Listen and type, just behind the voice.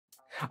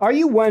Are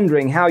you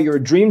wondering how your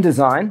dream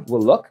design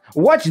will look?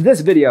 Watch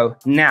this video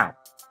now.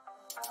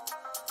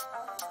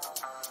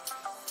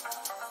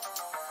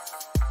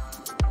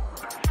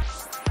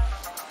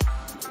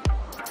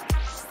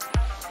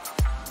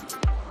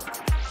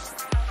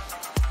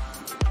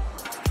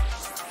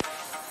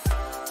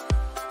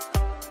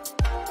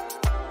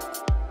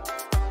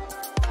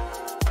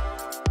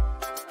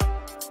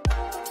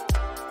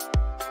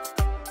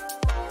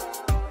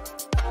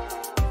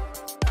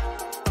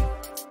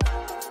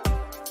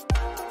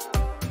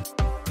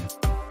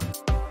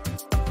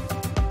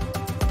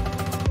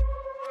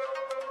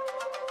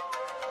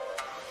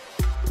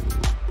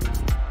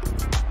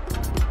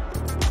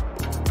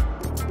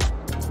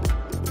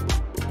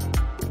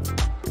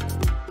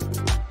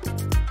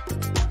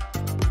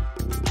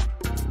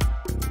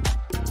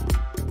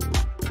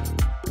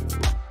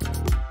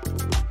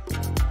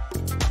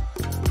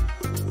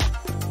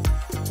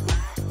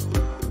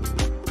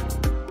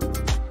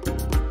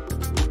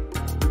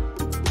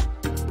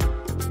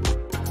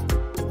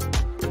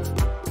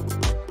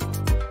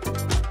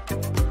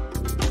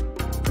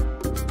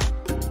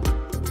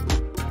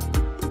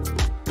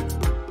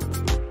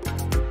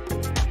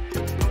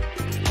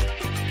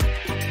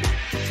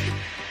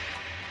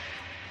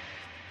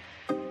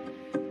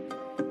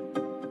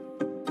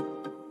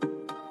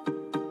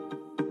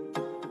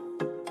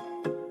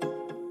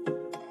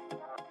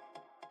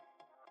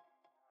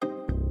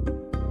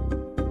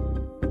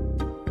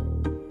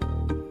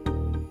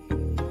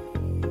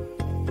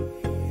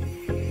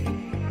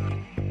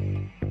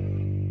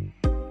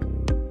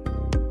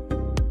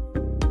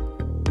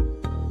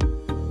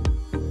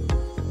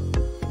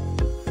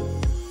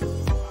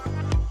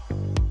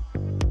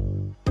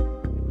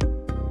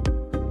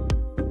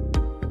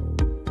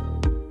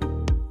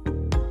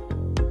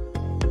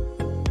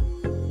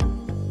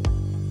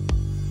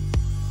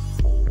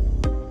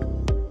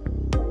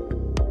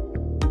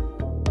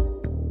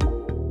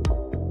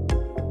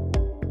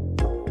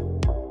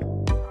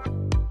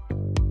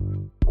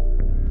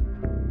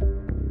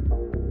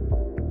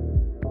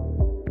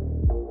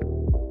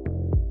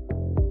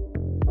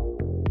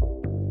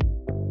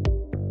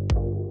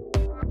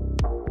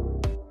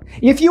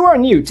 If you are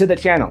new to the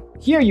channel,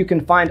 here you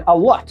can find a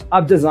lot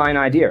of design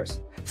ideas.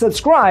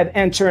 Subscribe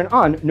and turn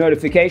on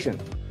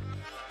notifications.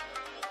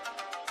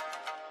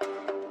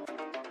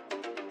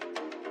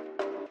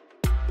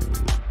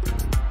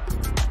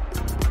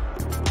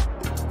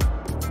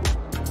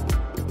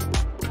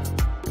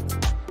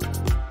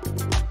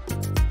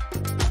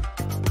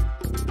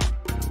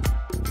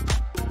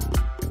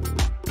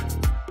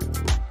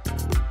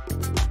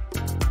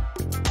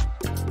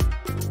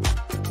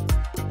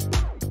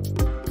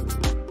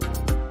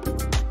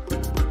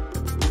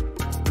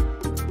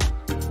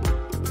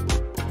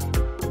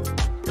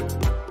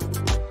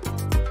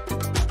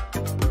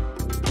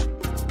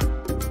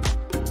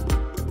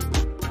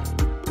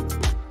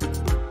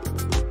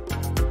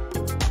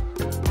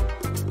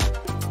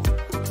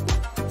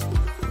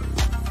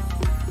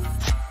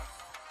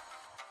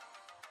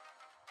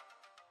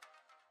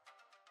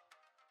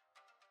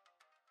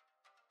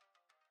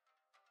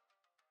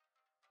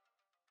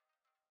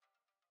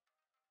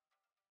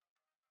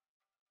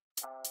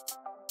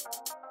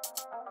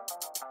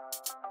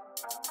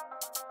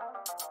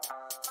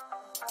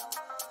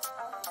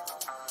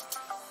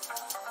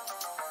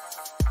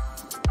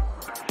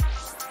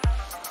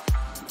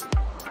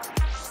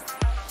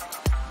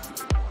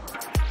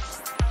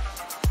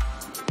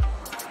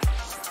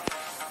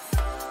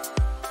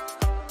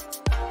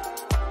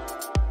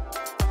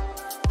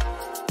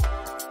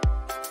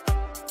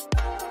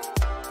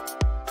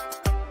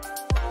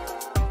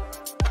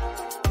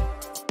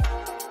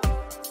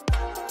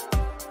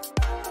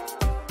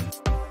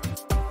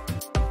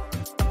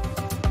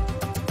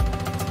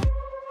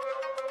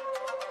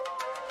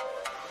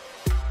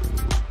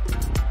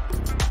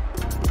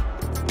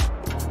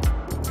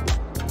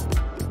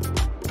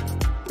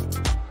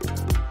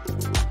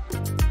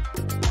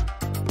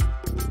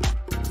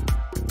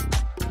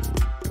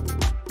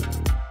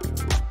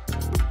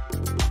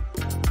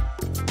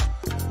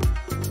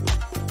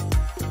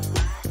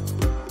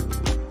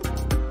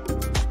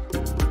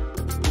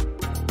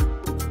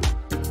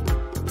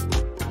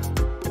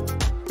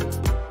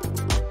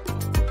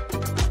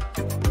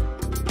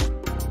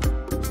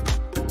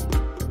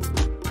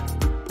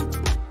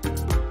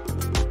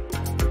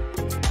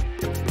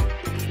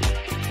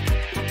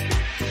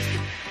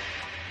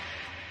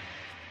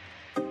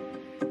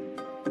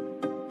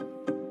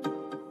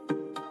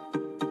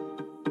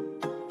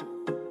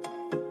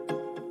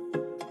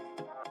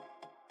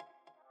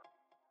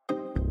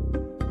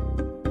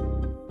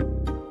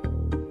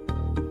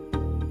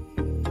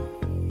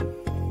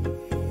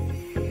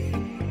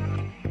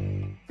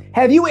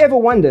 Have you ever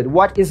wondered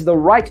what is the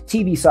right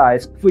TV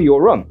size for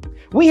your room?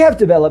 We have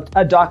developed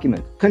a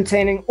document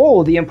containing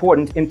all the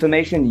important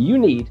information you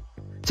need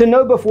to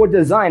know before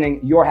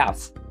designing your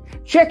house.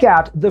 Check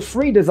out the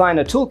free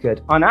designer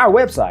toolkit on our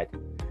website,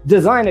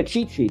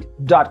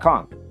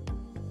 designercheatsheet.com.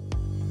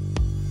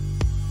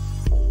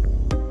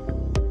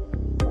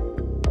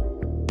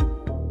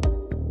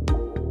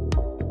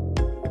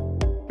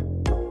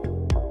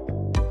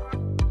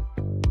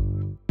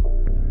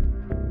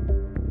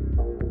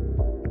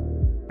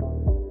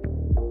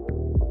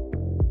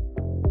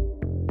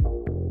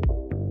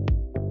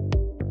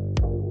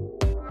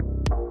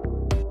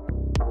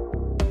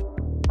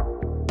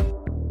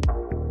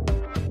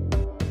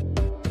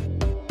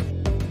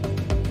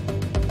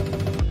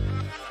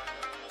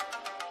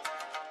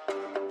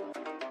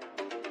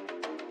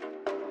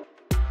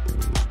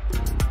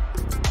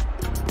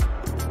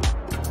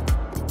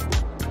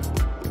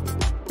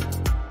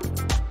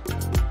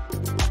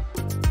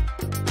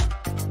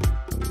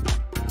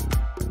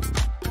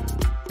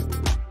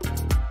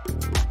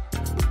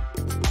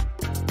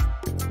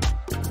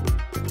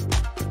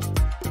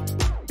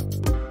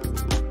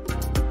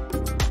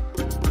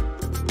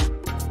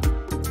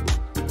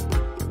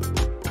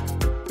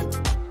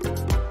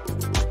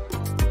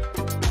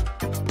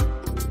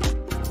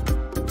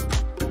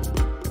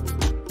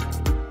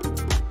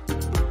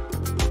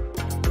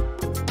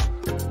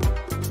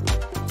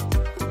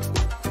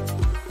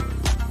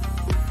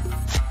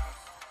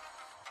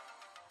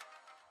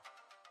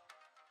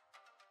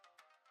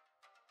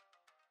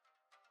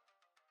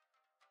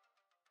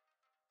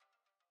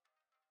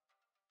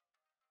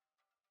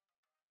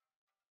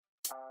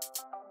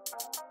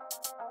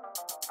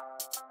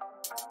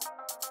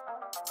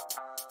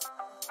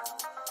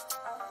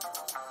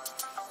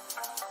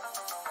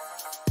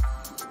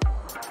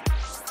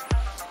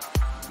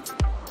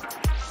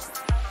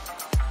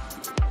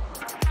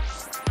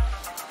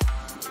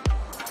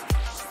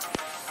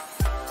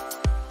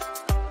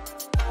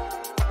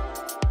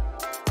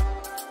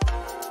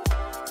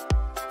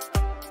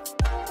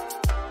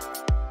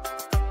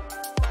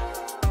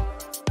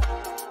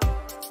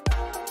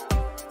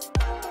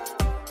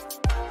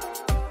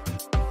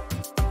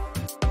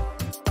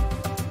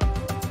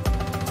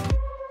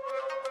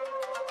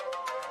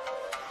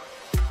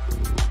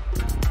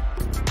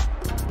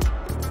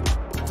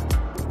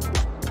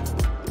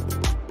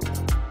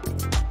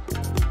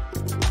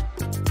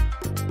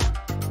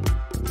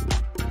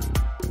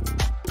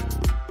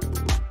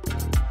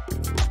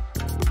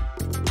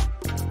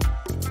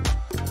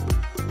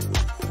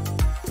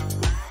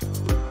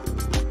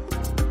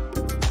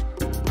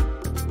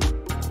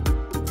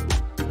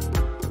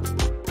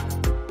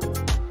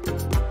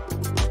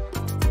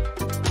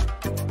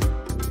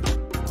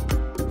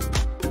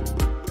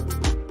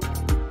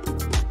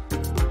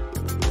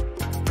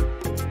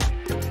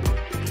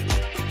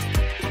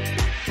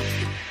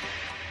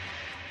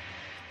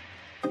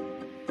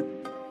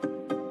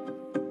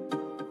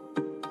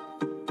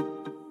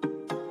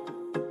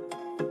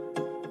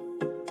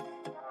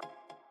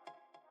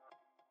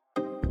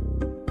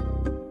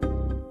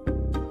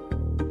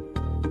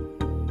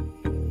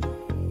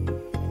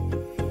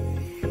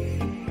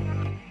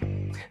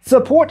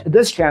 Support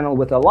this channel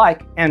with a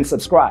like and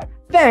subscribe.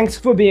 Thanks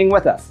for being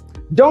with us.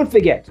 Don't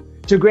forget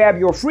to grab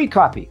your free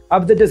copy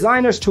of the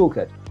Designer's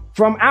Toolkit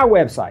from our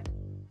website,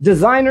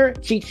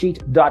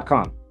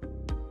 designercheatsheet.com.